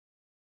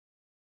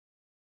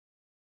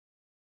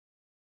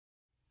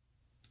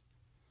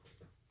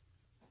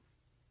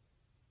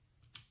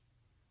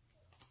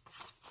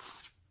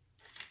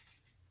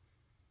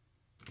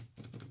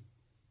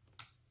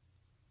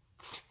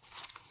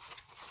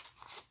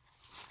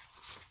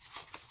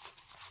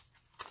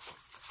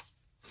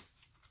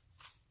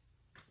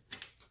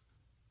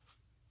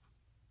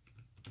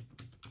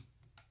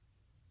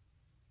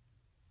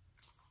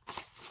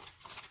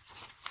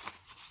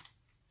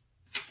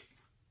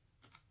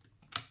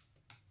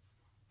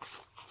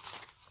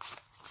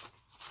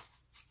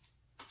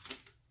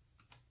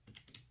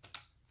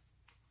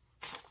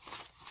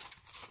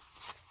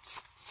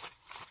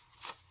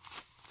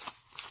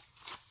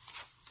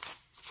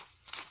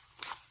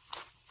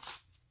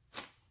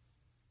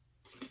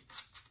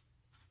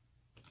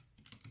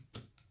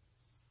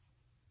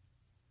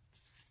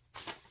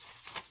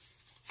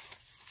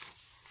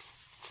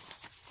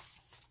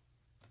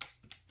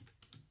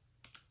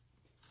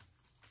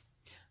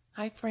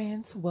Hi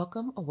friends,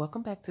 welcome or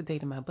welcome back to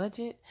Dating My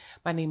Budget.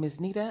 My name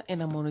is Nita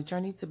and I'm on a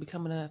journey to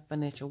becoming a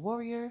financial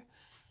warrior.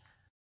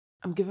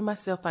 I'm giving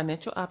myself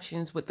financial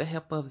options with the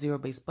help of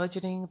zero-based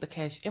budgeting, the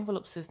cash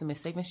envelope system, and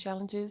savings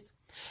challenges.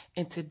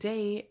 And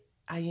today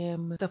I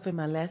am stuffing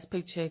my last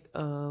paycheck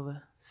of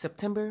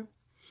September.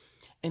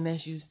 And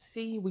as you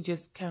see, we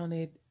just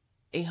counted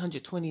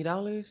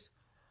 $820.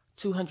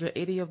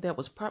 $280 of that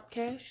was prop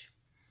cash.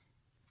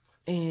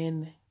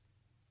 And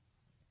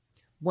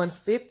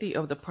 $150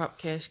 of the prop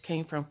cash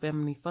came from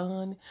family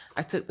fund.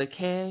 I took the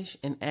cash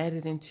and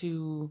added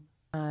into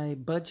my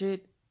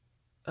budget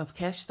of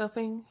cash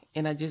stuffing,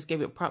 and I just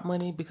gave it prop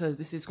money because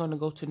this is going to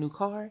go to new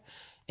car.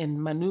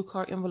 And my new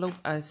car envelope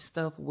I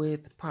stuff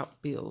with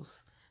prop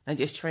bills. I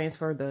just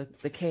transfer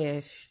the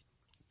cash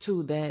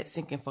to that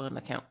sinking fund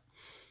account.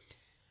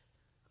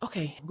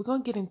 Okay, we're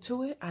going to get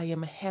into it. I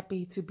am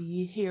happy to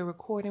be here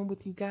recording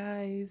with you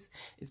guys.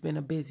 It's been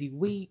a busy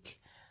week.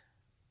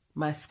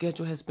 My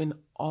schedule has been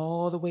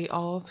all the way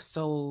off.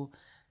 So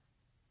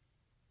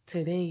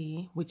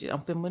today, which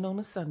I'm filming on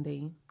a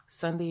Sunday,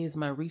 Sunday is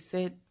my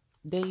reset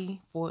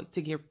day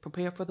to get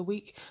prepared for the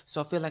week.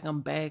 So I feel like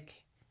I'm back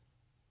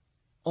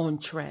on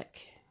track.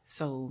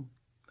 So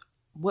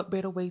what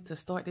better way to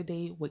start the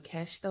day with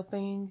cash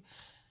stuffing?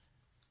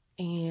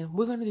 And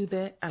we're going to do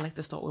that. I like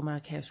to start with my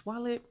cash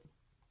wallet.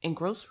 In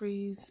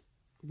groceries,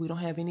 we don't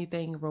have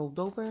anything rolled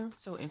over.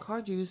 So in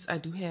car juice, I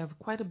do have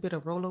quite a bit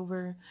of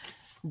rollover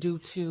due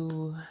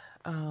to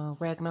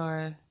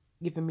Ragnar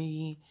giving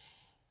me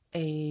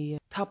a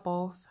top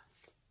off.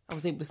 I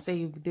was able to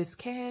save this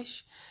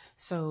cash.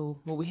 So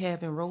what we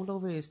have in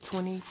rollover is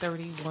 20,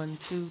 30, 1,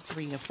 2,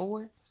 3, and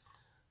 4.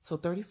 So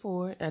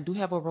 34. I do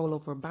have a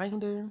rollover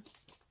binder.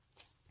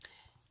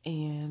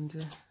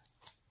 And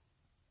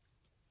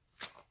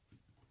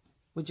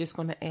we're just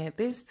going to add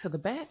this to the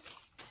back.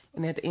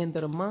 And at the end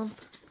of the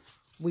month,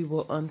 we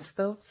will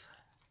unstuff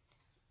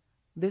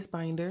this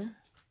binder.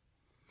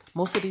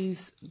 Most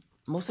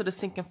of the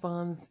sinking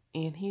funds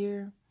in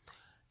here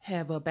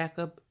have a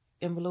backup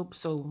envelope.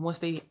 So once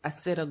I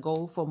set a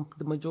goal for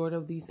the majority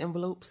of these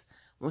envelopes.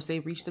 Once they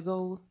reach the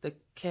goal, the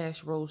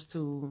cash rolls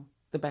to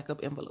the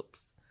backup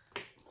envelopes.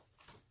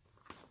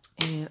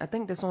 And I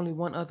think there's only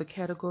one other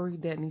category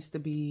that needs to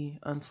be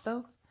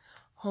unstuffed.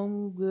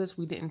 Home goods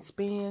we didn't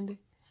spend,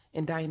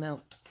 and dine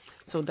out.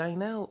 So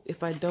dine out,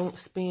 if I don't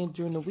spend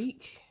during the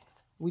week,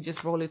 we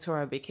just roll it to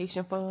our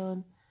vacation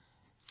fund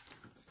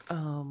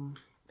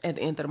at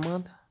the end of the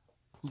month.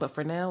 But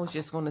for now, it's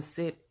just going to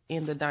sit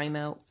in the dine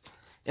out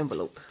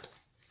envelope.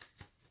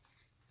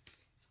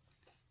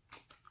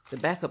 The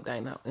backup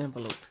dine out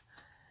envelope.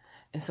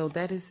 And so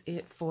that is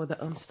it for the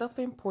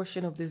unstuffing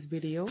portion of this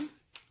video.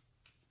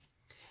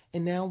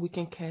 And now we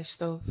can cash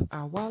stuff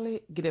our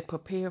wallet, get it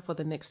prepared for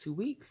the next 2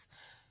 weeks.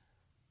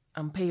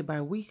 I'm paid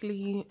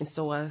bi-weekly, and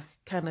so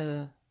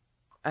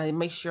I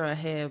make sure I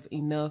have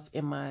enough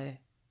in my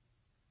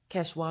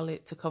cash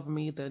wallet to cover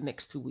me the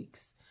next 2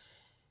 weeks.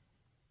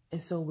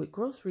 And so with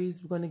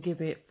groceries, we're going to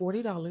give it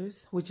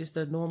 $40, which is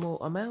the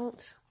normal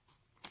amount.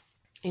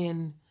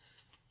 And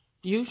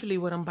usually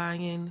what I'm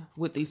buying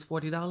with these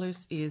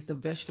 $40 is the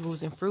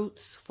vegetables and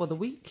fruits for the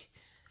week.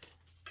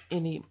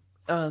 Any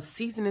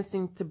seasoning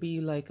seems to be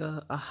like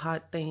a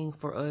hot thing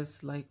for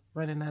us, like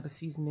running out of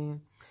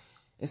seasoning.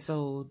 And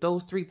so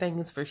those 3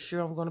 things for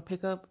sure I'm going to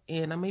pick up.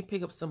 And I may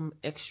pick up some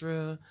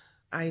extra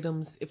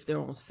items if they're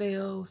on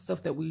sale,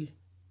 stuff that we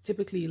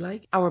typically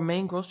like. Our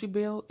main grocery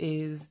bill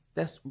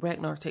that's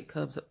Ragnar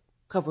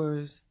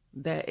covers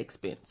that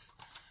expense.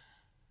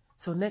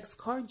 So next,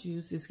 car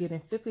juice is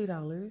getting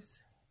 $50.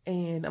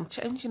 And I'm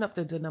changing up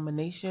the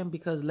denomination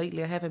because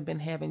lately I haven't been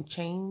having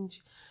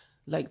change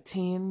like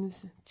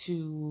 10s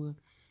to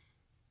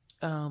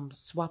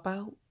swap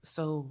out.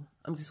 So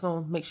I'm just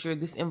going to make sure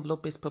this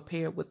envelope is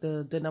prepared with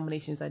the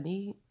denominations I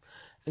need.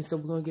 And so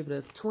we're going to give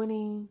it a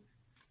 20,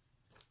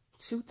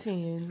 2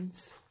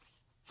 10s,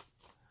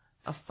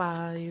 a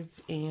 5,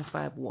 and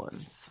 5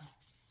 1s.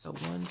 So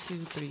 1,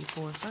 2, 3,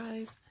 4,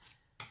 5.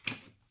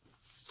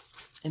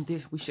 And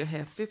this we should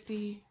have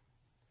 50,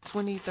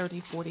 20, 30,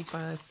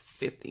 45,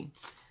 50.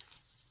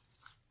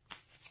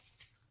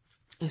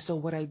 And so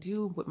what I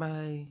do with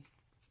my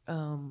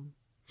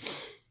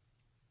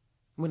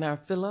when I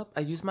fill up, I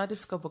use my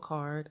Discover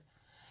card,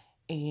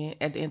 and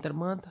at the end of the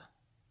month,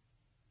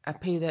 I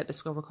pay that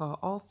Discover card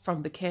off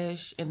from the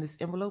cash in this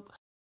envelope.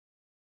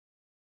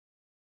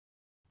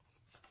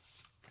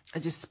 I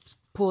just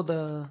pull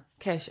the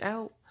cash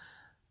out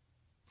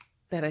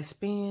that I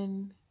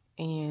spend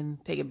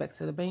and take it back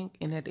to the bank,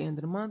 and at the end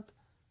of the month,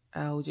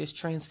 I'll just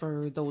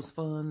transfer those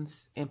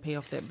funds and pay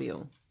off that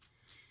bill.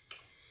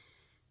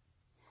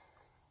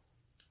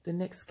 The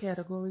next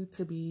category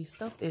to be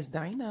stuffed is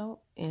dine out,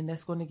 and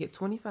that's going to get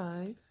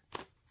 $25.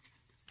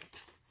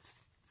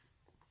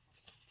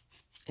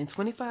 And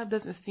 $25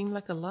 doesn't seem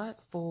like a lot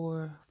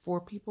for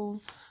 4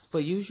 people,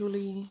 but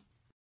usually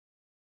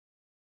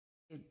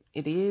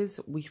it is.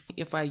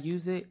 If I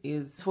use it,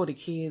 is for the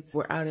kids.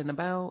 We're out and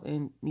about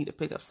and need to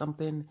pick up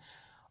something,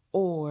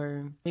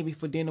 or maybe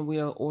for dinner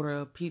we'll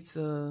order a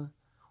pizza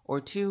or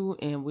two,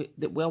 and we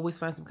always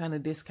find some kind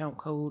of discount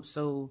code.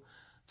 So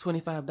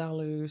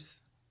 $25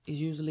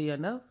 is usually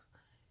enough.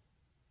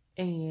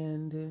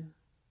 And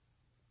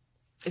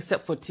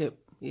except for tip,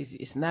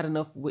 it's not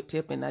enough with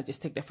tip, and I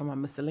just take that from my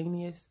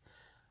miscellaneous.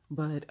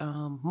 But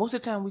most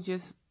of the time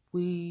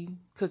we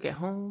cook at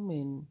home,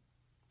 and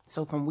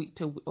so from week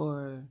to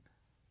or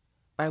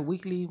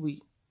bi-weekly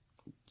we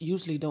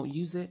usually don't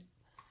use it.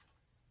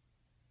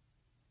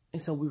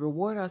 And so we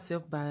reward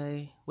ourselves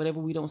by whatever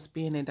we don't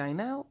spend and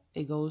dine out,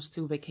 it goes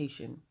to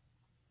vacation.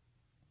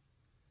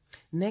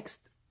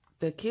 Next,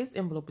 the kids'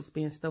 envelope is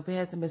being stuffed. It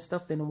hasn't been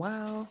stuffed in a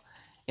while,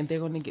 and they're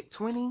going to get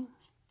 20.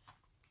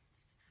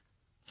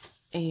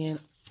 And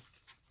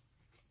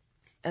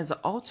as an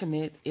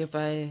alternate, if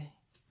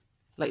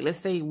let's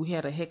say we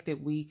had a hectic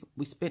week,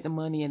 we spent the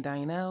money and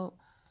dine out,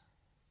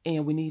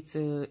 and we need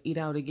to eat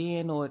out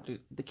again, or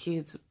the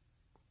kids,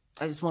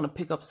 I just want to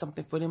pick up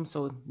something for them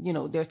so, you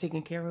know, they're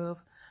taken care of,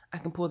 I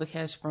can pull the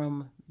cash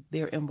from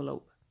their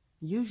envelope.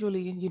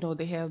 Usually, you know,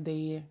 they have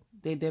their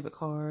debit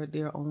card,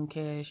 their own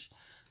cash.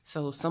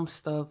 So some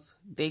stuff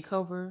they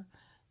cover.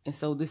 And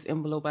so this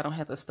envelope, I don't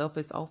have to stuff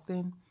as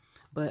often.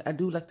 But I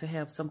do like to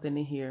have something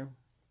in here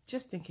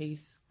just in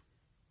case.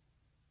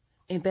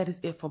 And that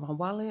is it for my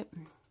wallet.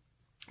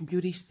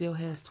 Beauty still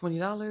has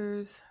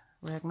 $20.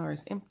 Ragnar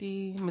is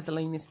empty.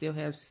 Miscellaneous still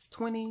has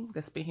 20.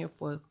 That's been here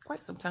for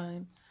quite some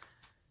time.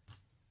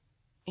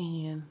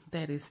 And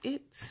that is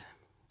it.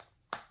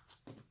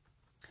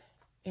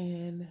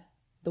 And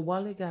the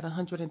wallet got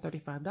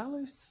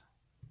 $135.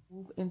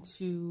 Move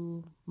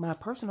into my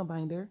personal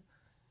binder,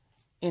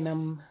 and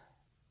I'm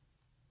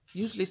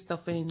usually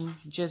stuffing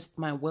just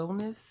my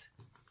wellness.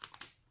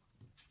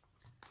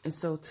 And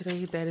so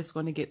today that is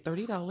going to get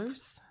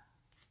 $30.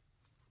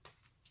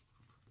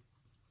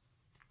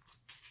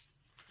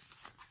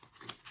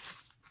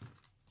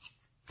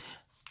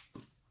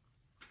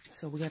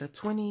 So we got a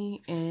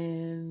 20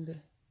 and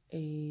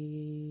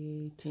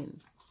a 10.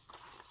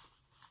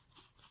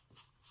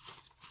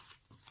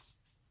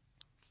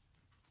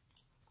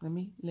 Let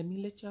me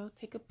let y'all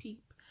take a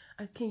peep.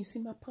 Can you see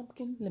my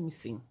pumpkin? Let me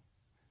see.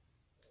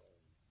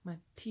 My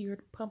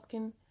tiered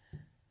pumpkin.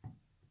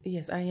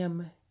 Yes, I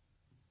am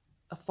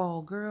a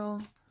fall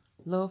girl.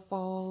 Love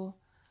fall.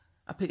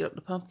 I picked up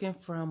the pumpkin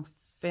from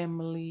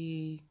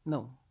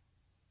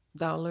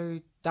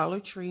Dollar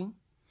Tree.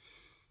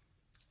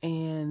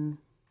 And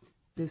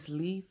this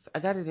leaf, I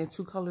got it in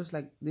two colors.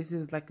 Like this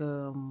is like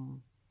a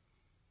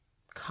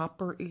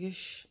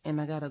copper-ish,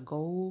 and I got a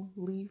gold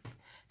leaf.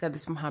 Got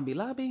this from Hobby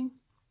Lobby.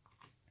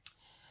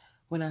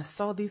 When I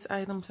saw these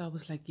items, I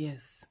was like,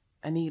 yes,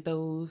 I need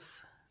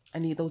those. I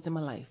need those in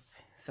my life.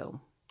 So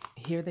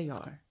here they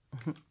are.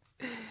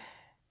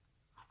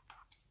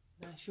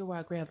 Not sure why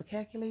I grabbed a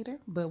calculator,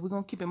 but we're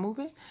going to keep it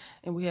moving.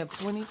 And we have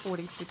 20,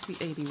 40,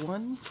 60,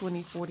 81,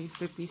 20, 40,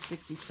 50,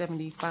 60,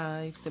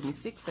 75,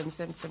 76,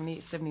 77,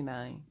 78,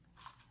 79.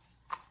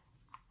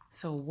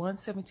 So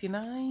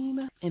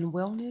 179 in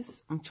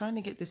wellness. I'm trying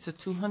to get this to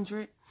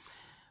 200,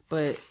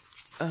 but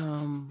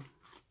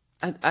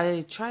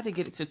I try to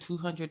get it to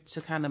 200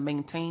 to kind of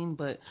maintain,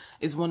 but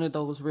it's one of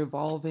those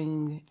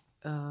revolving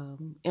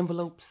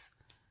envelopes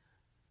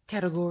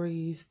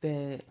categories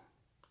that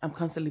I'm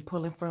constantly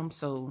pulling from.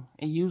 So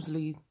I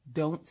usually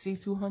don't see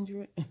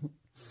 200,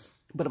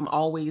 but I'm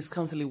always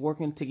constantly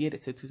working to get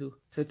it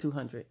to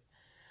 200.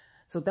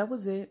 So that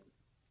was it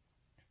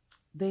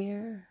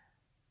there.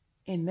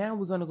 And now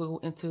we're going to go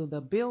into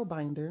the bill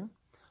binder,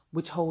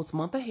 which holds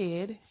month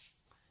ahead.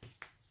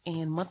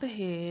 And month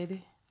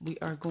ahead, we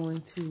are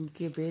going to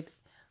give it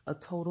a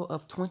total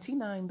of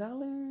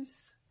 $29.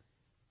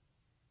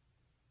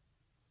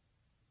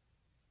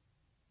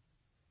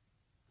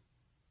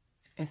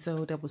 And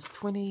so that was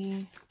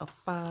 20, a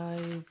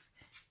 5,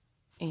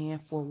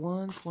 and 4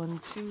 ones,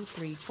 1, 2,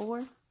 3,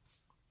 4.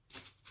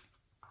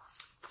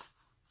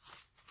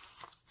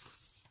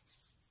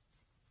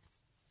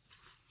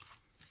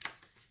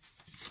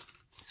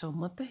 So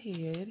month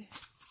ahead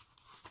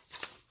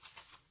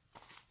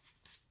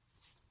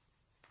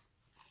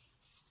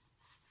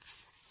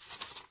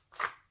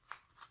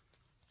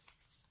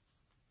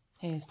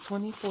has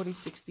 20, 40,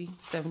 60,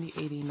 70,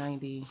 80,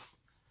 90,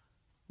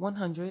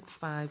 100,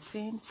 5,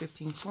 10,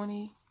 15,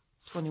 20,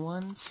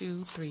 21,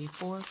 2, 3,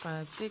 4,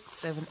 5, 6,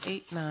 7,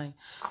 8, 9.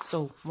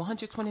 So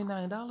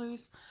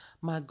 $129.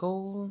 My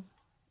goal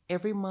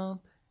every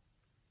month,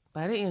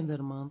 by the end of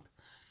the month,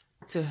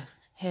 to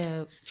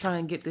try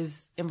and get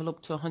this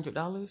envelope to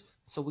 $100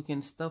 so we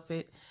can stuff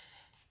it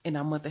in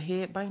our month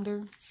ahead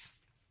binder.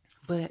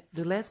 But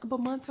the last couple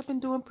months I've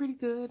been doing pretty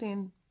good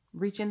and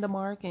reaching the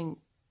mark and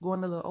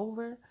going a little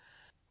over.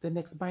 The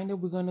next binder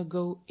we're going to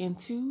go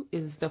into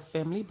is the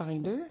family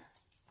binder.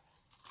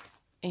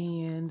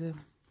 And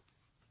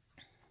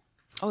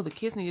oh, the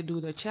kids need to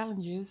do their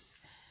challenges.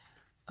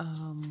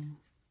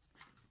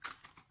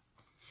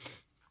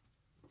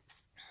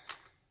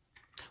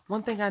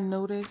 One thing I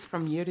noticed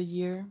from year to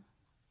year,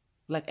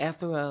 like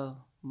after a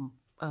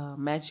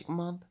magic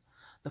month,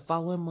 the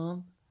following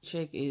month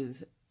check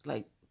is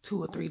like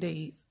 2 or 3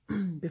 days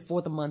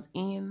before the month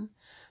end.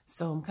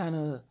 So I'm kind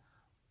of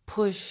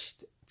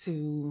pushed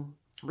to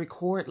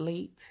record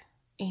late.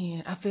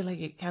 And I feel like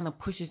it kind of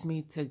pushes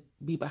me to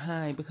be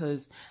behind,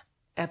 because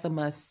after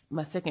my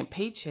second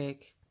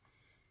paycheck,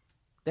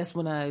 that's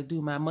when I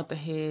do my month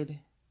ahead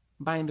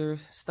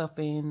binders,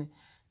 stuffing,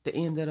 the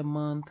end of the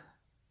month,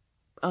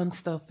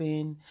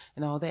 unstuffing,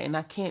 and all that. And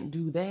I can't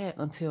do that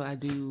until I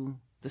do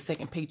the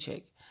second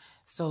paycheck.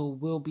 So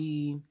we'll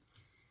be,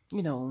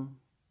 you know,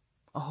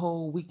 a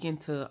whole week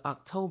into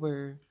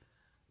October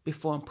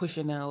before I'm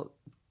pushing out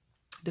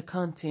the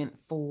content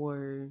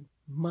for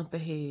month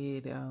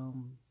ahead,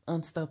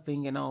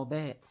 unstuffing and all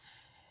that.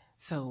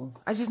 So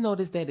I just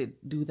noticed that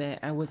it do that.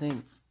 I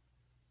wasn't,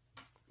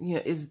 you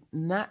know, it's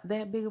not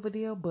that big of a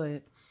deal,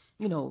 but,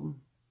 you know,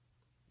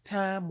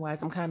 time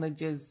wise,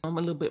 I'm a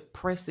little bit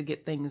pressed to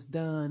get things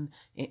done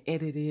and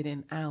edited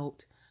and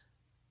out,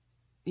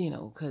 you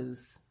know,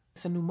 because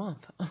it's a new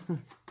month.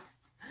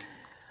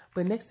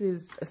 But next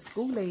is a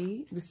school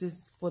aid. This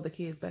is for the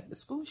kids back to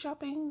school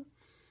shopping.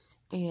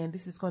 And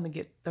this is going to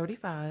get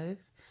 $35.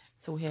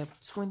 So we have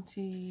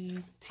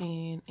 20,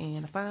 10,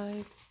 and a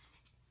 5.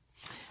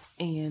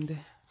 And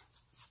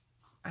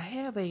I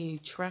have a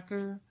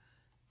tracker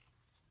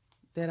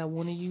that I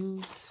want to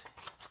use.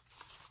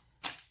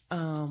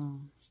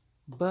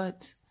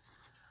 But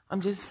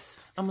I'm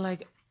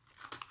like,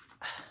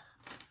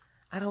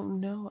 I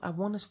don't know. I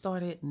want to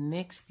start it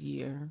next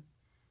year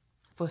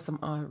for some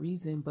odd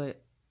reason,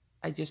 but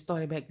I just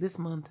started back this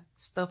month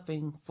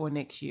stuffing for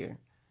next year.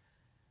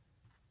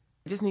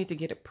 I just need to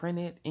get it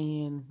printed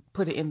and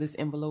put it in this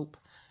envelope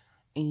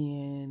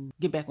and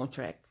get back on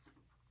track,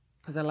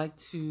 because I like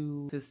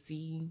to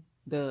see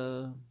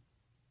the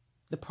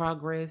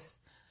progress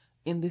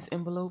in this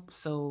envelope.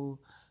 So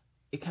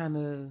it kind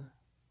of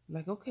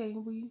like, okay,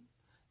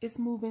 it's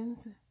moving,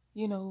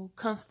 you know,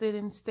 constant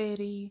and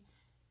steady,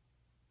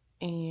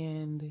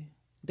 and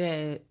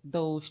that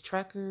those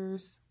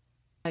trackers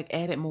like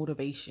added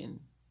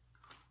motivation.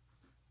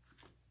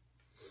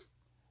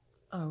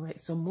 All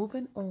right, so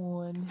moving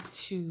on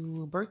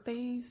to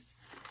birthdays,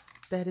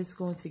 that is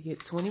going to get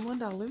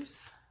 $21.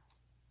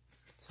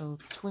 So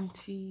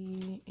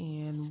 20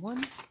 and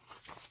 1.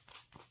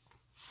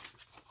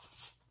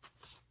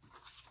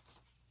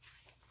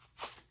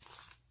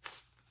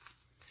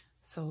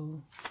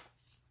 So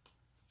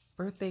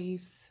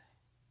birthdays,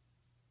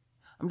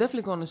 I'm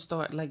definitely going to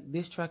start like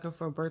this tracker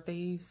for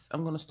birthdays.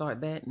 I'm going to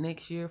start that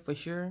next year for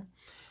sure.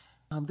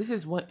 This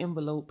is one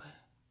envelope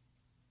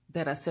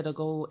that I set a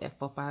goal at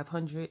for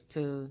 500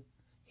 to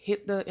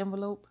hit the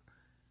envelope,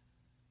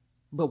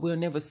 but we'll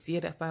never see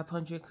it at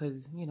 500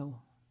 because, you know,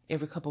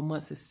 every couple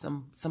months is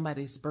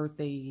somebody's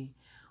birthday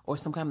or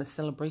some kind of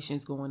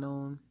celebrations going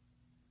on.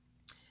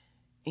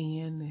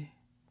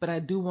 But I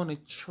do want to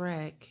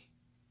track,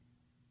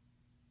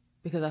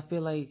 because I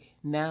feel like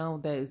now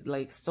that it's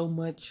like so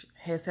much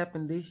has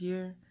happened this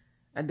year,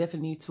 I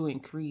definitely need to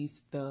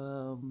increase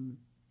the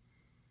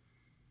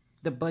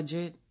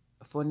budget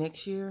for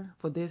next year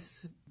for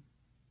this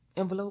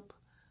envelope.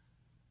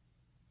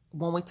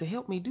 One way to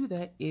help me do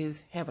that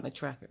is having a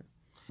tracker.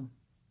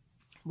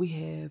 We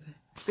have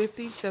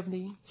 50,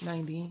 70,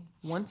 90,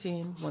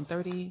 110,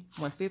 130,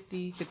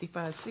 150,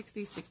 55,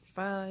 60,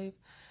 65,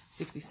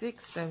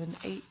 66, 7,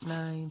 8,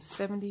 9,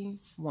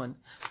 71.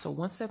 So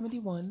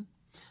 171,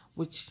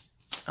 which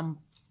I'm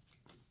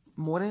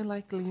more than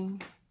likely,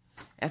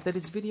 after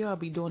this video, I'll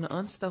be doing the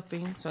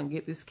unstuffing so I can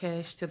get this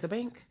cash to the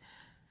bank.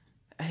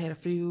 I had a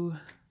few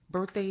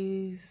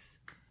birthdays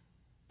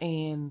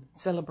and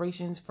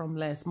celebrations from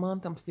last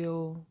month I'm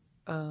still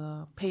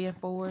paying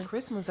for.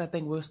 Christmas, I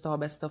think we'll start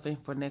by stuffing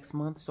for next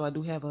month, so I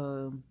do have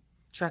a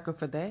tracker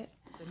for that.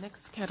 The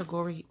next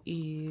category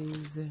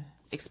is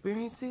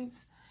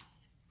experiences,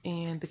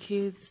 and the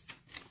kids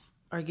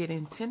are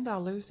getting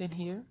 $10 in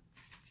here.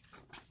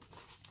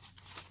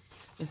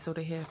 And so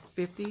they have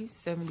 50,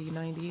 70,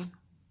 90,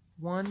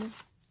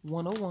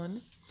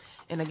 101,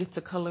 and I get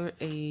to color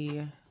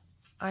a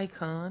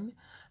icon.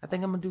 I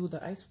think I'm gonna do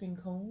the ice cream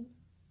cone.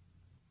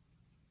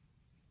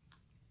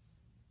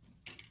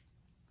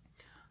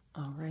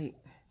 All right,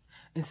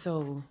 and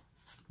so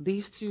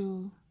these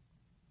two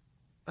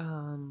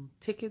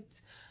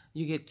tickets,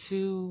 you get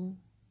 2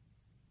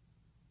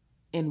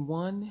 in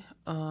 1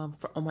 on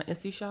my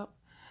Etsy shop.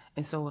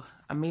 And so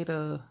I made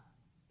a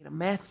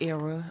math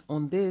error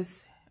on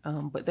this,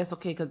 but that's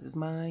okay because it's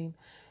mine,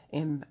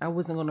 and I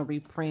wasn't gonna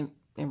reprint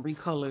and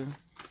recolor.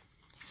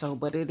 So,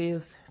 but it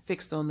is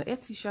fixed on the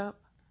Etsy shop.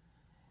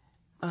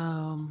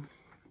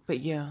 But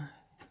yeah.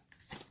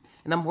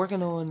 And I'm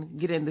working on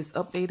getting this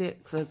updated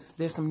because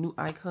there's some new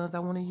icons I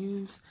want to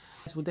use.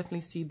 So we'll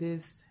definitely see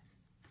this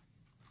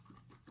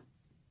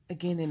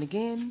again and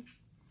again.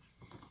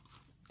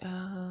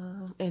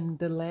 And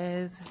the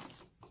last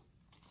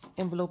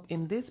envelope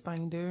in this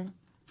binder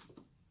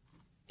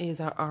is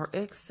our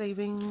RX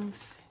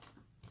savings.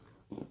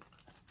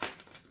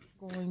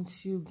 Going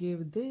to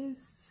give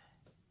this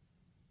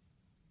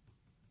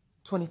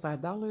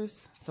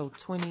 $25. So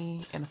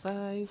 20 and a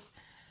 5.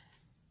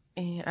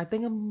 And I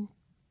think I'm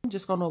I'm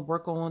just gonna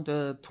work on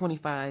the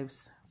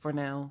 25s for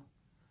now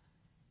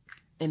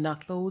and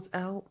knock those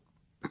out.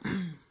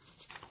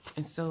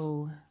 And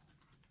so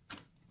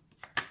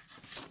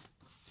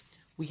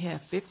we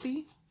have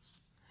 50.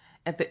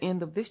 At the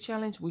end of this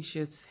challenge, we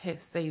should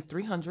save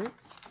 300.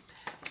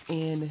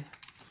 And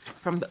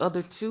from the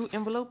other 2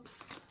 envelopes,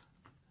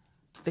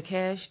 the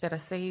cash that I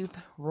saved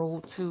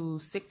rolled to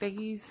sick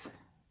days.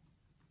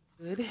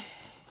 Good.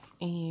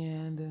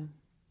 And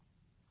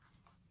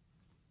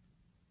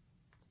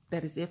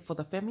that is it for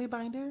the family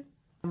binder.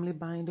 Family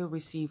binder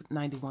received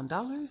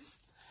 $91.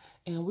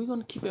 And we're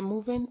going to keep it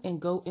moving and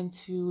go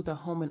into the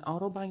home and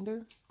auto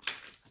binder.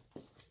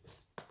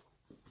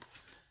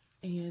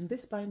 And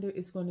this binder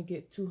is going to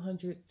get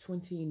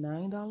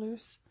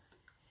 $229.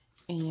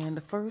 And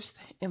the first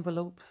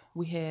envelope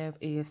we have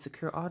is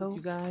Secure Auto,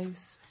 you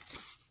guys.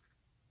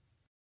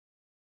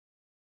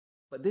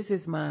 But this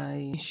is my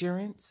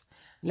insurance.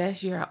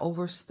 Last year I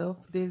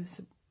overstuffed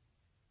this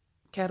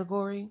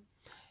category.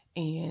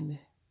 And,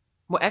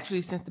 well,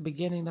 actually since the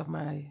beginning of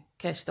my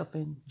cash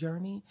stuffing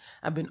journey,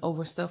 I've been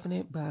overstuffing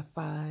it by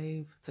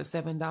 $5 to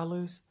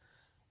 $7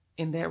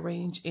 in that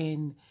range.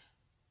 And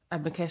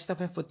I've been cash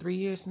stuffing for 3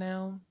 years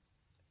now.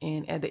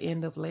 And at the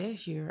end of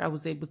last year, I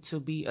was able to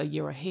be a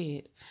year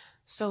ahead.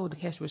 So the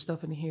cash we're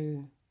stuffing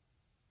here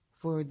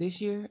for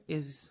this year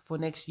is for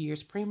next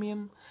year's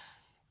premium.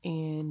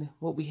 And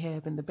what we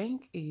have in the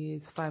bank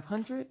is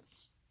 $500.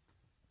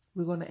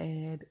 We're going to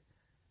add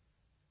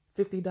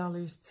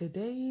 $50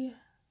 today.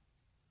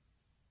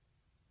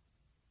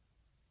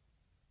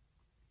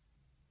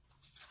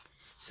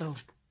 So,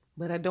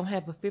 but I don't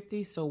have a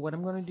 50. So what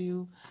I'm going to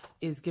do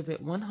is give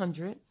it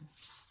 100.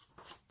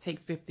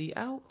 Take 50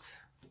 out.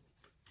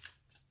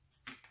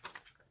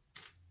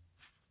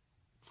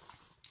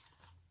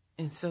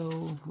 And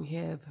so we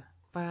have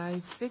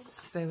 5, 6,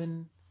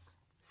 7,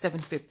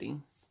 750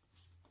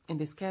 in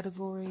this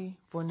category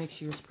for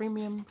next year's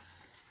premium.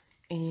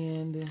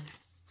 And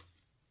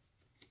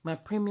my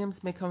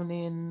premiums may come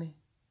in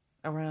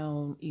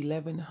around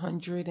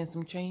 $1,100 and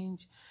some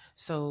change.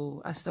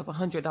 So I stuff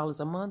 $100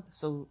 a month.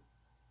 So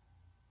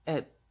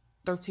at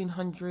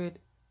 $1,300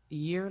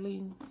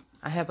 yearly,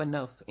 I have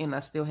enough, and I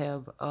still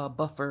have a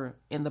buffer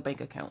in the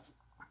bank account.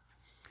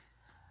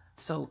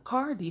 So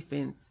car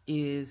defense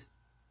is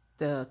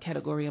the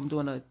category I'm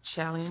doing a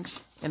challenge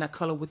and I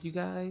color with you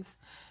guys.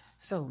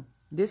 So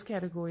this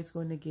category is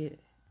going to get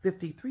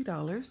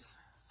 $53.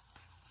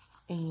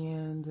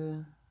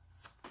 And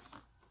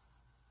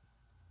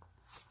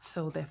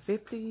so that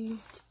 50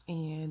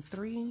 and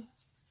 3.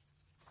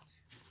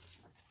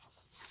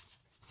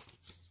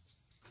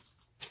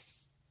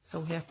 So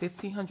we have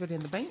 $1,500 in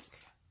the bank.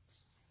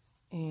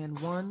 And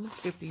 1,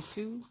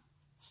 52,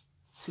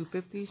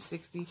 250,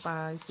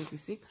 65,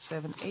 66,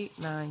 7, 8,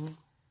 9,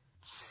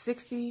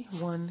 60,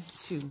 1,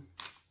 2.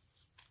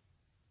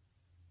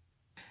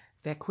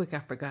 That quick, I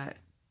forgot.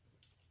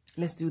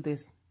 Let's do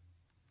this.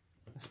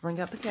 Let's bring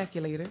out the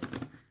calculator.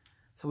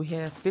 So we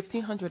have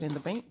 $1,500 in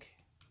the bank.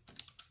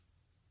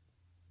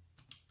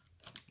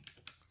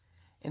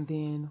 And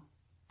then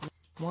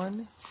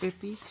 1,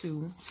 52,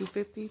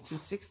 250,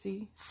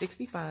 260,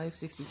 65,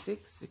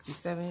 66,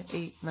 67,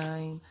 8,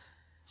 9,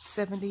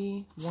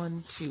 70,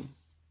 1, 2.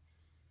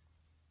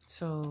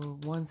 So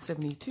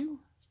 172.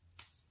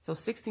 So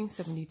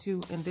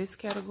 1672 in this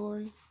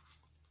category.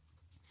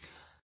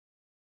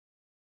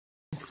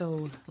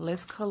 So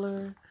let's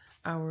color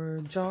our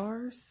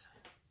jars.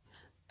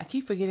 I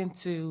keep forgetting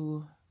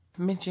to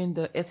mention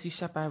the Etsy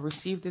shop I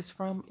received this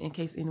from in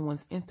case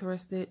anyone's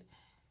interested.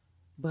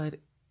 But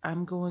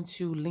I'm going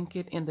to link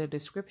it in the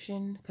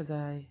description because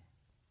I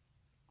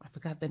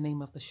forgot the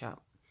name of the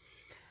shop.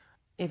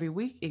 Every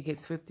week it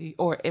gets 50,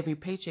 or every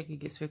paycheck it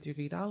gets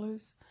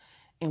 $53.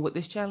 And with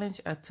this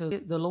challenge, I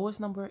took the lowest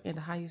number and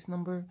the highest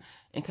number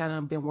and kind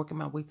of been working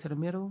my way to the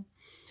middle.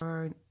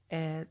 We're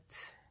at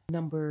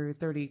number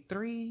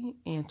 33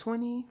 and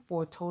 20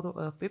 for a total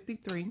of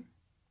 53.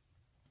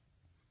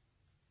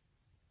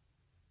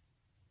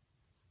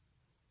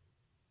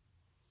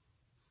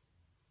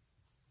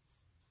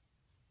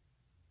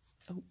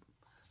 Oh,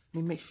 let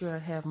me make sure I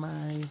have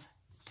my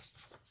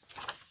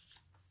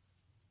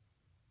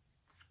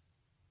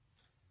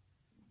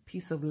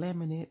piece of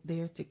laminate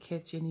there to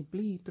catch any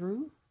bleed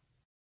through.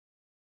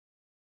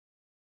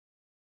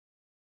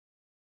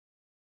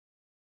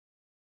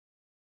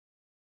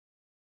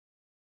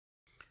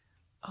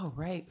 All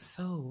right,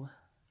 so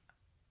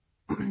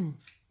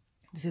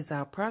this is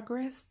our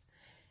progress,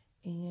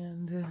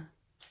 and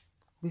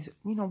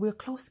we're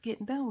close to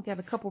getting done. We got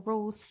a couple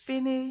rows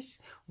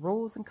finished,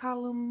 rows and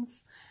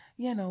columns.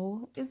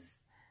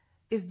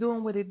 It's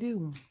doing what it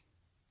do.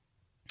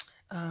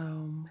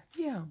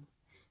 Yeah.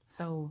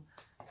 So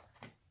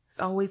it's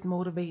always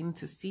motivating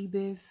to see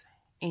this,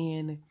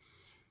 and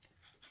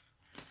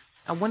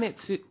I wanted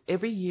to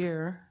every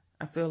year.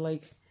 I feel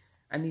like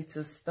I need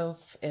to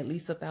stuff at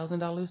least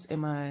 $1,000 in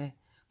my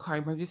car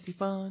emergency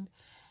fund.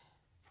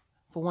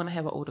 For one, I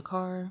have an older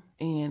car,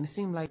 and it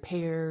seemed like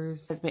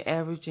repairs has been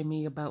averaging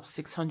me about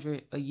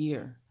 $600 a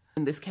year.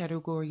 In this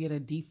category, at a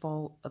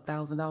default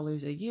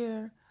 $1,000 a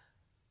year.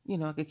 You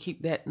know, I could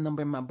keep that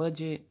number in my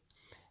budget.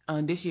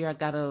 This year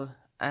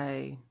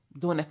I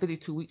doing that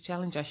 52-week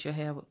challenge, I should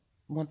have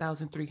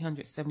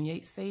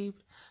 1,378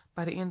 saved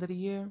by the end of the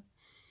year.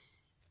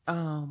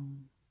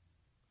 And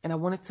I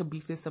wanted to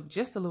beef this up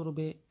just a little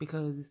bit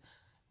because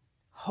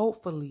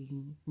hopefully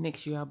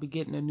next year I'll be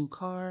getting a new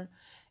car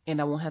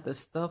and I won't have to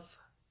stuff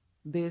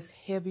this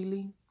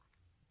heavily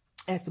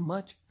as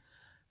much.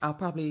 I'll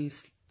probably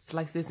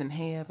slice this in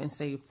half and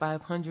save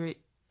 $500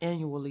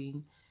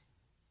 annually.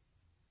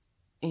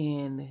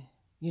 And,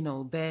 you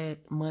know,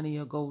 that money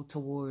will go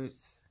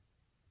towards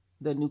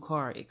the new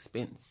car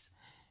expense.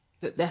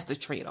 That's the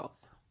trade-off.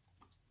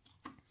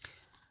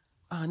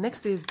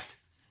 Next is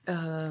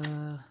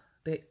the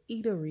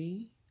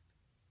eatery.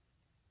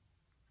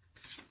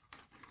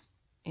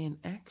 And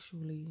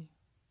actually,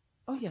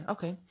 oh yeah,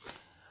 okay.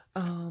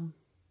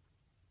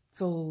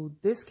 So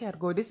this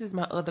category, this is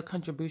my other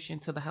contribution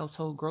to the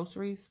household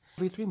groceries.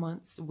 Every 3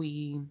 months,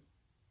 we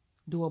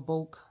do a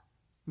bulk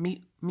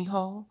meat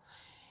haul.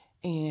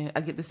 And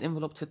I get this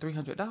envelope to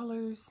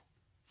 $300.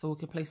 So we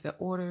can place that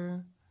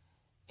order.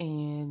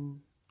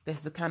 And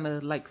that's the kind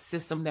of like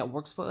system that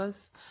works for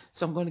us.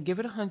 So I'm going to give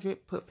it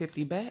 100, put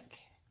 50 back.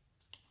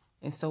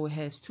 And so it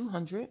has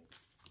 200.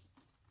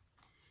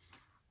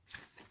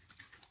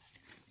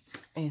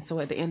 And so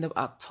at the end of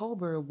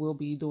October, we'll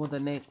be doing the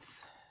next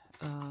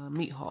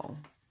meat haul.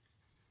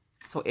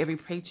 So every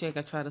paycheck,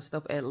 I try to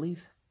stuff at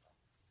least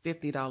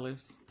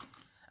 $50.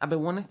 I've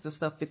been wanting to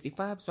stuff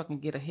 $55 so I can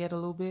get ahead a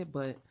little bit,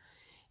 but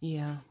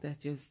yeah,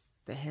 that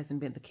hasn't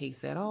been the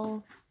case at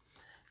all.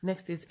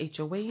 Next is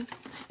HOA,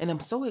 and I'm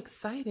so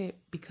excited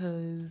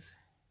because,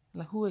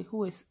 like,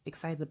 who is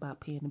excited about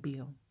paying the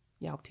bill?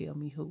 Y'all tell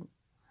me who.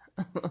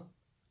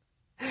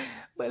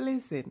 But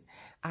listen,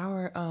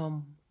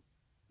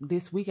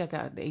 this week I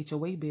got the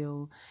HOA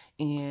bill,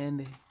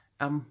 and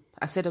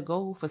I set a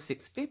goal for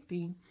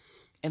 $650,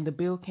 and the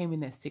bill came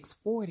in at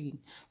 $640.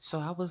 So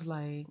I was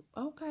like,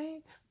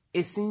 okay,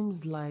 it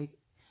seems like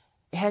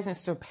it hasn't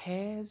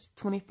surpassed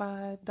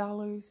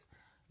 $25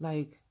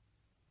 like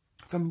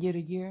from year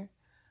to year,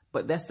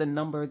 but that's the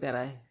number that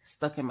I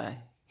stuck in my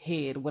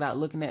head without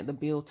looking at the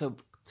bill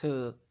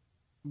to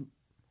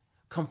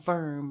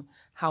confirm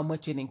how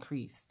much it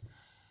increased.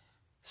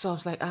 So I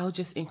was like, I'll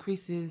just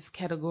increase this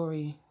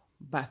category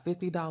by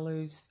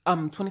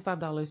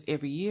 $25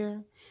 every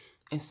year.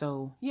 And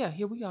so, yeah,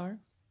 here we are.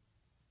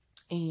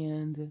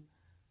 And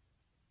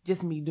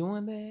just me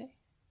doing that,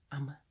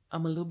 I'm a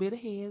little bit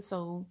ahead.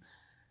 So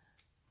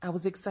I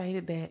was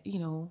excited that, you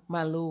know,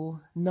 my little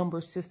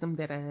number system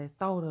that I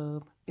thought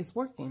of is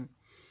working.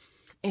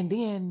 And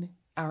then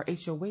our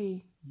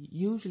HOA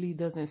usually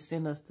doesn't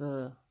send us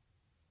the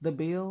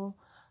bill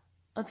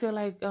until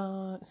like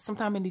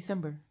sometime in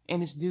December,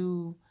 and it's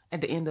due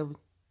at the end of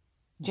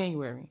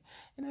January.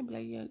 And I'd be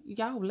like, yeah,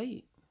 y'all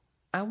late.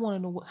 I want to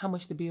know how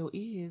much the bill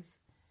is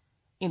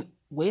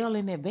well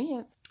in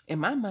advance. In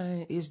my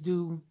mind, it's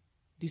due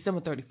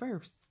December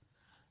 31st.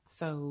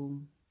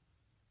 So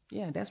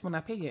yeah, that's when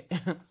I pay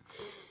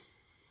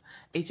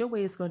it. HOA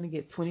is going to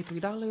get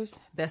 $23.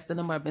 That's the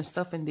number I've been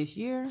stuffing this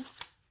year.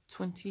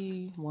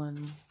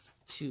 21,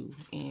 2,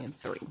 and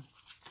 3.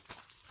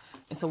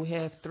 And so we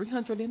have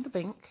 300 in the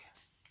bank.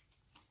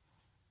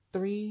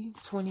 3,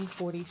 20,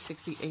 40,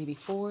 60,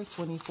 84,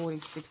 20, 40,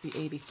 60,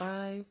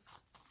 85,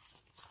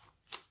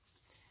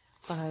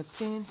 5,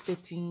 10,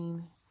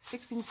 15,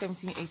 16,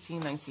 17, 18,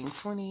 19,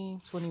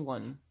 20,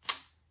 21.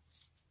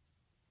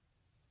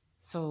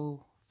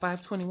 So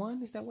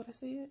 521, is that what I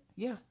said?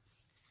 Yeah.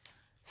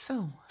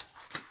 So,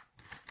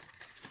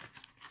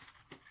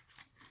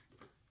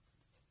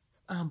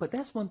 but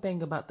that's one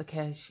thing about the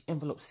cash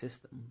envelope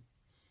system.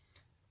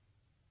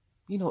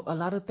 You know, a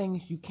lot of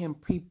things you can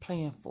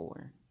pre-plan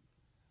for.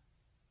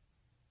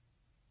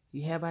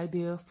 You have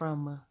idea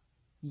from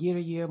year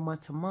to year,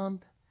 month to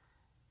month,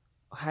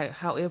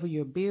 however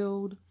you're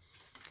billed,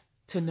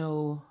 to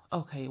know,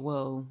 okay,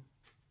 well,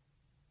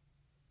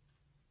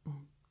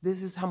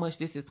 this is how much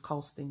this is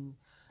costing.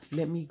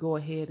 Let me go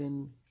ahead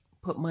and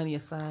put money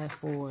aside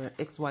for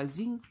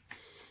XYZ.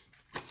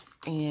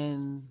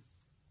 And,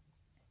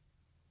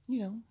 you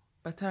know,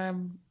 by the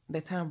time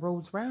that time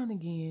rolls around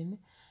again,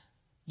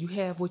 you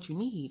have what you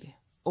need.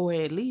 Or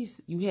at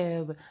least you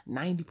have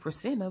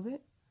 90% of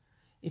it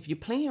if you're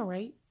playing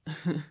right.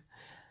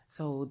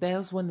 So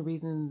that's one of the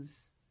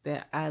reasons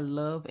that I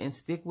love and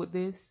stick with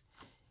this.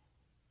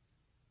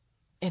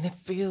 And it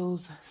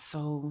feels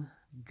so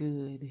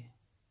good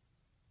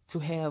to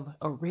have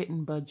a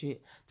written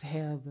budget, to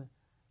have,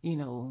 you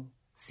know,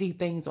 see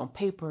things on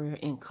paper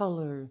in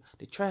color,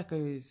 the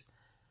trackers,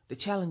 the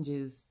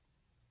challenges.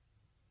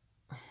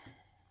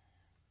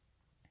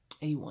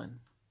 A1.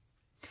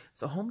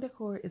 So home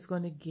decor is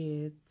going to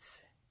get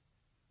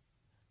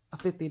a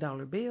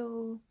 $50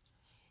 bill,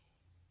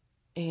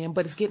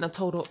 but it's getting a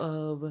total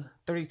of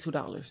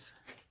 $32.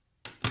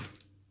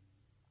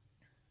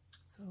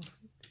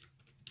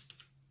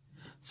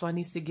 So I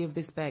need to give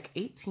this back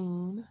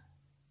 18.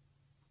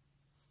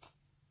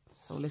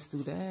 So let's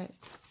do that.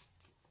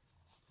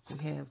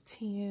 We have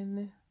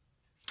 10.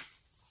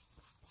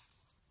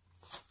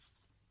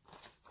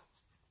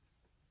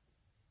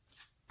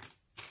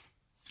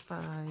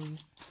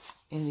 5.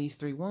 And these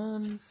 3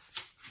 ones.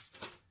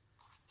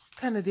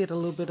 Kind of did a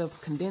little bit of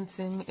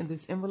condensing in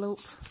this envelope.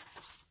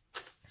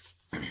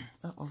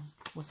 Uh-oh.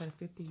 Was that a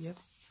 50? Yep.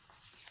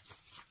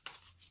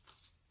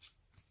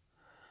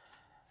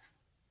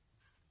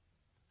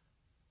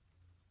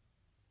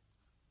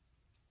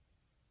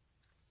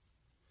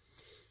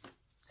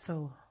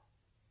 So,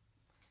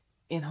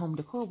 in home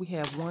decor, we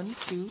have 1,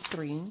 2,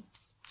 3,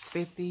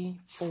 50,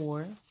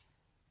 4,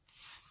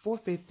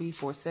 450,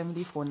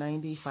 470,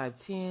 490,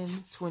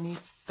 510, 20,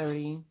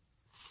 30,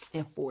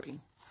 and 40.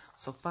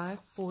 So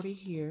 540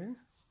 here.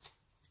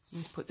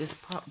 Let me put this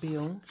prop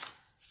bill.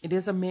 It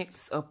is a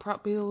mix of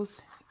prop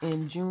bills.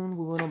 In June,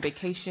 we went on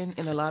vacation,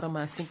 and a lot of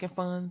my sinking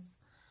funds,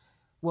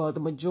 well, the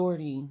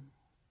majority,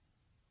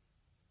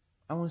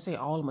 I want to say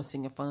all of my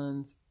sinking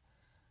funds,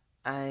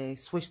 I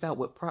switched out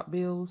with prop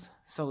bills.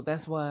 So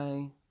that's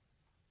why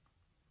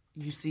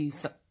you see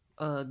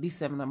a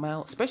decent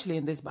amount, especially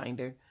in this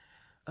binder,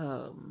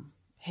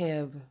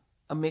 have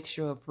a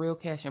mixture of real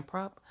cash and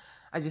prop.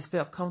 I just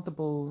felt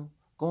comfortable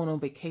going on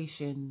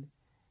vacation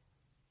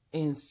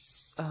and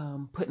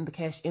putting the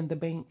cash in the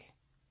bank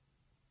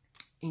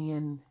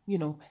and, you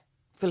know,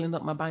 filling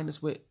up my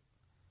binders with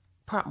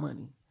prop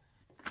money.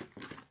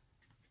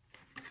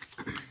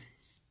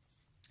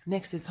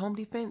 Next is home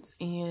defense.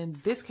 In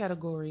this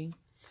category,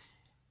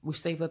 we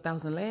saved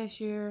 $1,000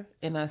 last year,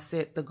 and I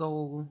set the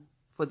goal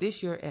for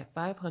this year at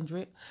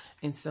 $500,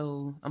 and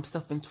so I'm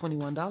stuffing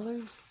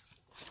 $21.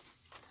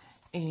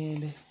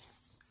 And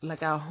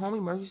like our home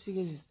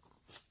emergency is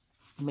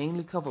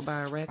mainly covered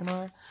by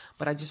Ragnar,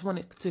 but I just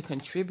wanted to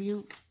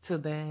contribute to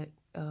that,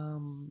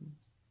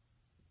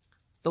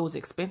 those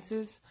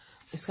expenses.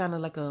 It's kind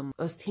of like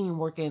us team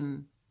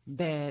working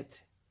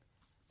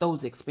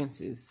those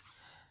expenses.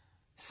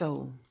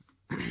 So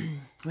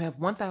we have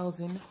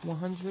 1,000,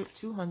 100,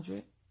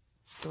 200,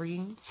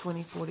 3,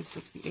 20, 40,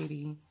 60,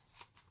 80.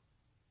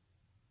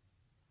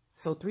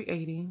 So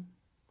 380,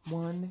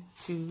 1,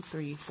 2,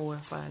 3, 4,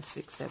 5,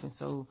 6, 7.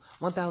 So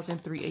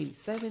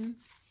 1,387.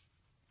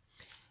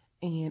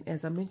 And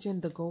as I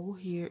mentioned, the goal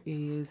here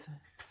is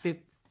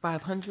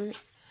 500.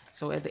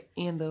 So at the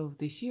end of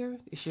this year,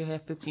 it should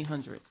have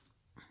 1,500.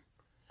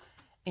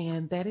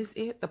 And that is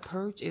it. The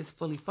purge is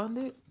fully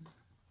funded.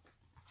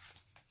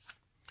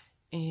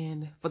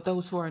 And for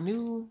those who are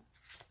new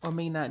or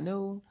may not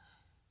know,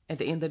 at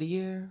the end of the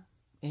year,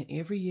 and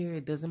every year,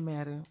 it doesn't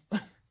matter.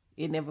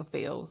 It never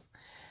fails.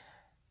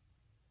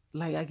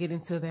 Like I get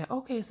into that,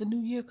 okay, it's a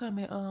new year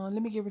coming.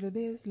 Let me get rid of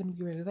this. Let me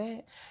get rid of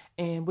that.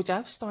 And which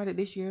I've started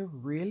this year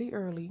really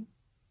early.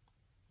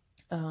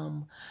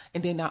 And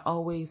then I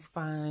always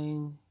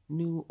find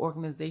new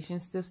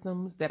organization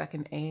systems that I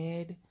can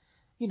add,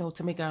 you know,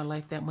 to make our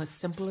life that much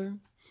simpler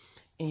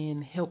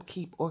and help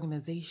keep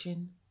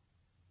organization,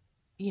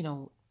 you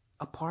know,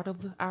 a part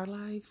of our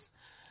lives.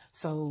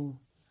 So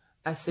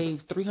I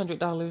saved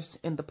 $300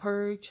 in the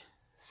purge.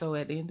 So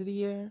at the end of the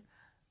year,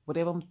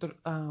 whatever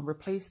I'm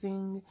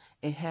replacing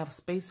and have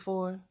space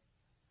for,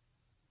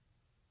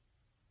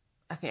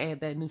 I can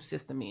add that new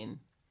system in.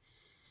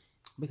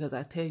 Because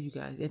I tell you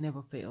guys, it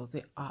never fails.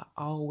 I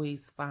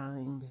always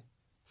find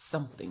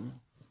something.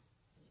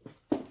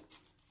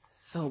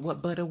 So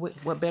what better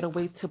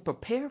way to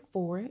prepare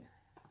for it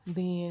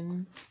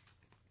than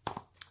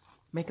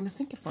making a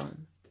sinking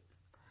fund?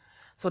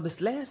 So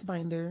this last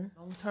binder,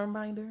 long-term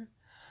binder,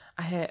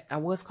 I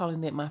was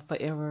calling it my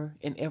forever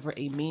and ever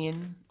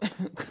amen.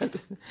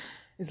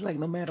 It's like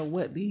no matter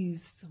what,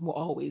 these will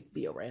always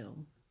be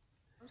around.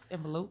 First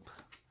envelope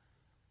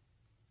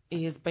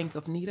is Bank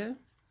of Nita.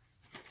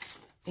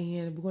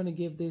 And we're going to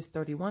give this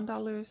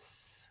 $31.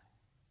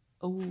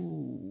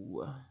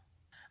 Oh,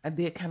 I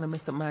did kind of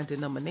mess up my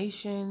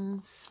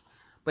denominations,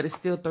 but it's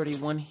still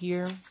 31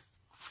 here.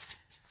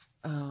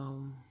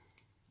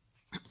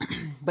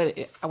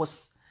 But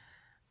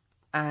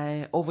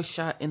I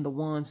overshot in the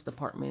ones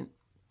department.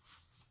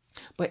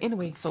 But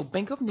anyway, so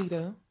Bank of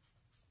Nita,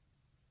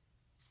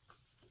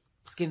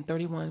 it's getting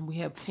 31. We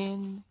have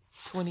 10,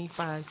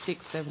 25,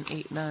 6, 7,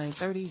 8, 9,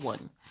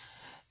 31.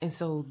 And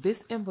so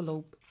this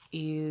envelope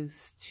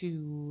is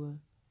to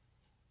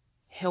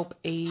help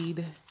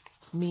aid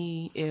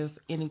me if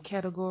any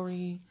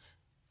category,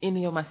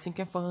 any of my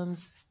sinking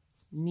funds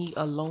need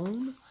a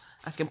loan.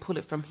 I can pull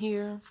it from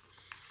here.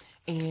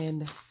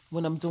 And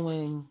when I'm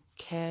doing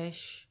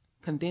cash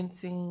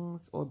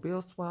condensings or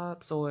bill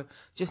swaps or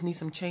just need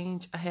some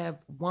change, I have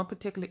one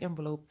particular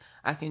envelope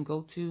I can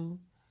go to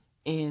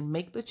and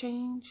make the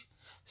change.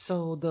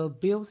 So the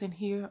bills in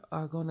here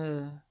are going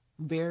to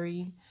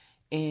vary,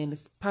 and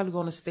it's probably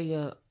going to stay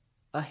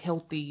a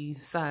healthy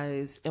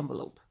size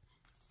envelope.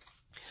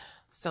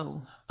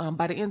 So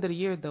by the end of the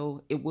year,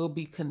 though, it will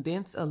be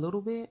condensed a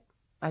little bit.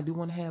 I do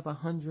want to have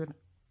 100,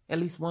 at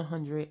least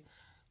 100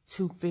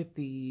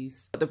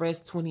 250s, the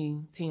rest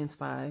 20 10s,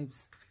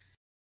 5s,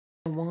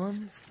 and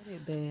 1s.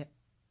 That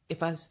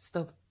if I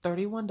stuff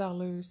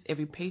 $31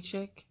 every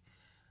paycheck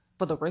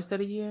for the rest of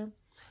the year,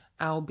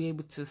 I'll be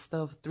able to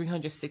stuff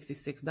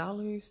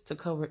 $366 to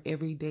cover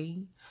every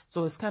day.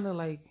 So it's kind of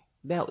like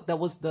that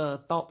was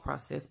the thought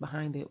process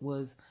behind it,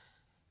 was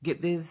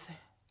get this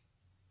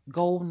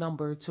goal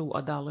number to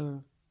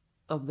 $1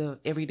 of the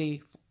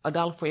everyday,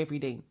 $1 for every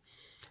day.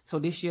 So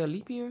this year,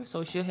 leap year,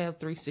 so she'll have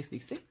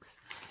 366.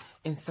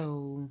 And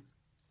so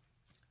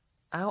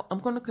I'm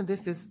going to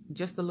condense this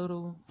just a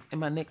little in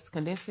my next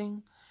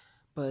condensing,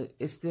 but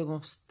it's still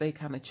going to stay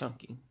kind of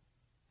chunky.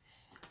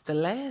 The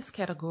last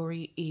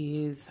category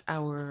is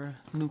our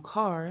new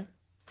car.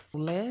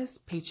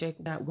 Last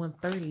paycheck got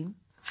 $130.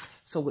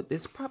 So with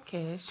this prop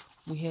cash,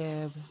 we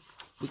can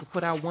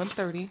put our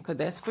 $130 because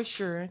that's for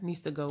sure needs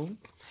to go.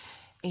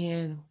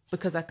 And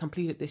because I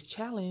completed this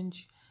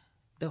challenge,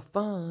 the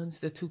funds,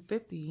 the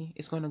 $250,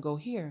 is going to go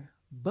here.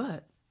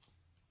 But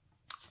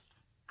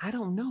I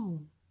don't know,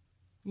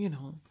 you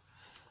know,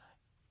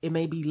 it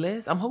may be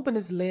less. I'm hoping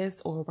it's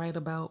less or right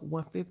about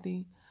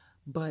 $150.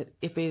 But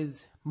if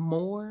it's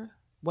more,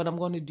 what I'm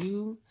going to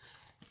do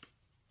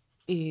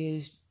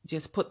is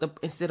just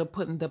instead of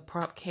putting the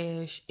prop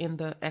cash in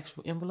the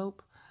actual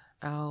envelope,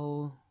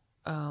 I'll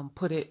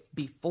put it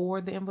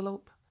before the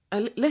envelope.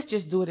 Let's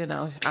just do it and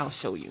I'll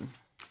show you.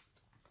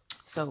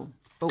 So,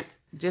 but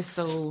just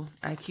so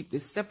I keep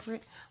this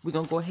separate, we're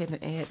going to go ahead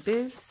and add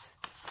this,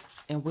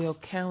 and we'll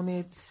count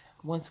it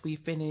once we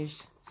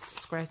finish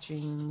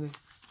scratching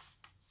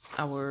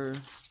our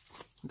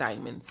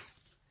diamonds.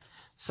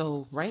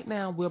 So right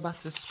now we're about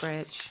to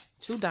scratch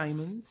 2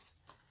 diamonds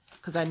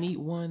because I need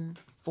one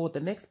for the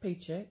next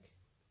paycheck.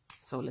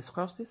 So let's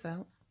cross this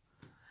out.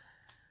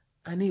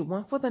 I need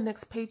one for the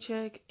next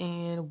paycheck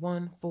and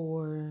one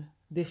for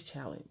this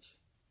challenge.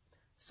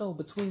 So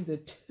between the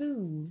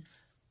two,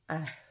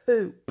 I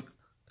hope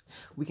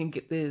we can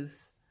get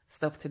this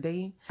stuff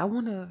today. I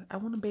wanna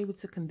be able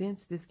to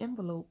condense this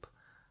envelope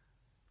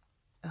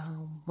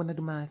when I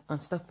do my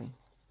unstuffing.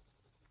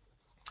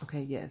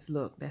 Okay, yes,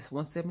 look, that's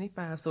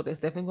 $175. So that's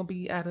definitely gonna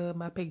be out of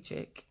my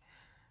paycheck.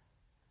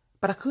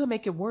 But I could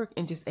make it work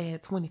and just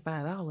add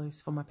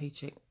 $25 for my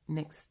paycheck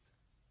next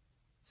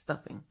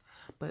stuffing.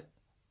 But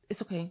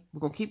it's okay.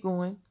 We're gonna keep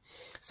going.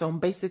 So I'm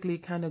basically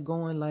kind of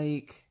going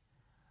like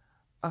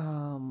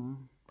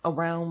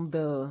around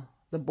the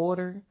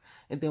border,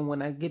 and then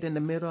when I get in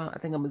the middle, I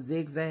think I'm gonna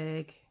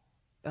zigzag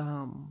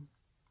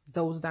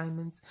those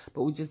diamonds,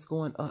 but we're just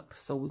going up.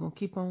 So we're gonna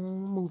keep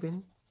on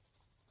moving.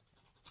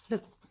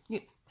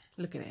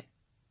 Look at that.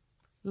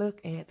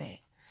 Look at that.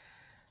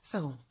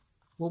 So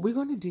what we're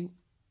gonna do,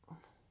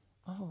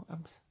 oh,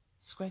 I'm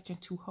scratching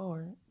too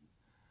hard.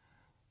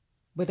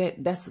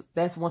 But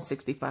that's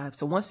 165.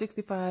 So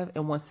 165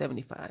 and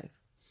 175.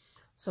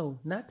 So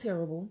not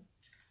terrible.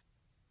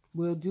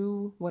 We'll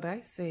do what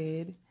I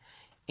said.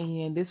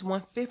 And this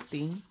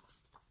 150,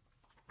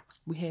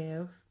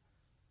 I'm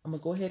gonna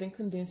go ahead and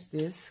condense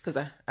this because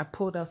I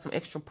pulled out some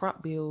extra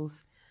prop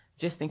bills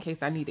just in case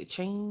I needed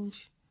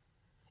change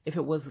if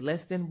it was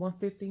less than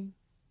 150.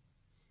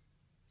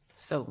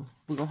 So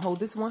we're gonna hold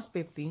this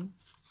 150,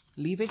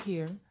 leave it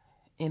here,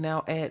 and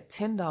I'll add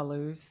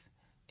 $10,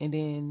 and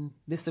then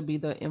this will be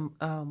the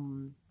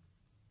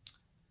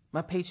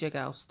my paycheck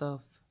out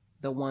stuff,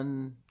 the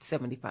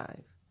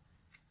 175.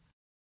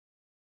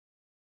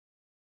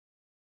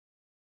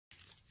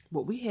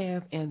 What we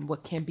have and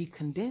what can be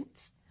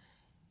condensed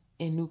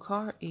in new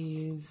car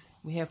is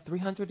we have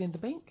 300 in the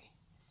bank,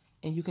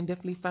 and you can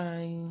definitely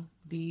find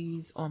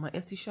these on my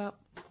Etsy shop.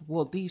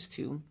 Well, these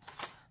two.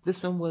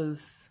 This one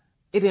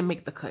it didn't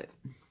make the cut.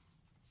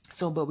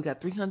 So, but we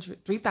got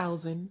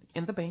 3,000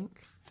 in the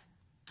bank.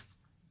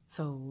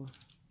 So,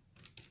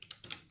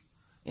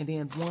 and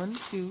then 1,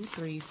 2,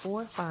 3,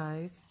 4,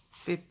 5,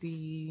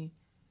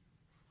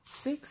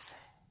 56,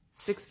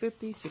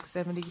 650,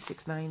 670,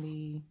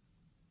 690,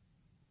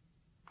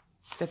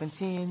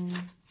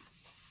 710,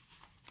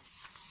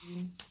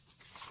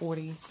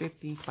 40,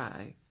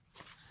 55.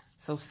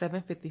 So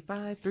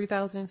 755,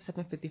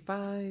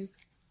 3,755.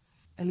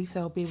 At least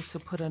I'll be able to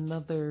put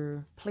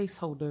another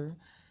placeholder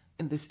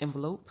in this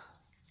envelope.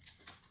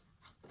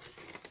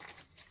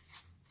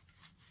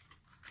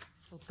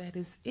 So that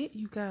is it,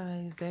 you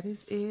guys. That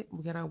is it.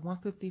 We got our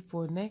 150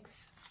 for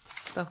next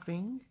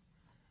stuffing.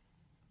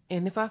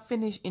 And if I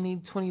finish any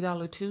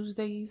 $20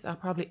 Tuesdays, I'll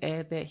probably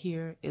add that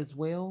here as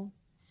well.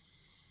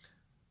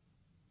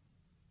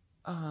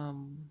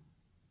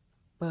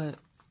 But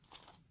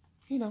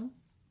you know,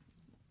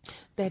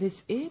 that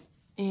is it.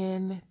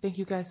 And thank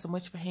you guys so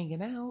much for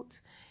hanging out.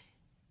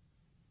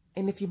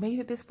 And if you made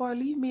it this far,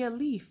 leave me a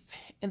leaf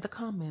in the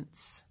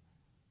comments.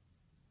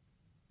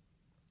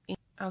 And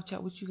I'll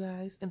chat with you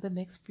guys in the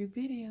next few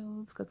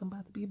videos because I'm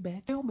about to be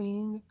back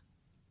filming.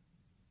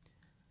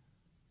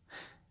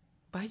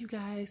 Bye, you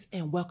guys,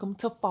 and welcome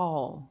to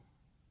fall.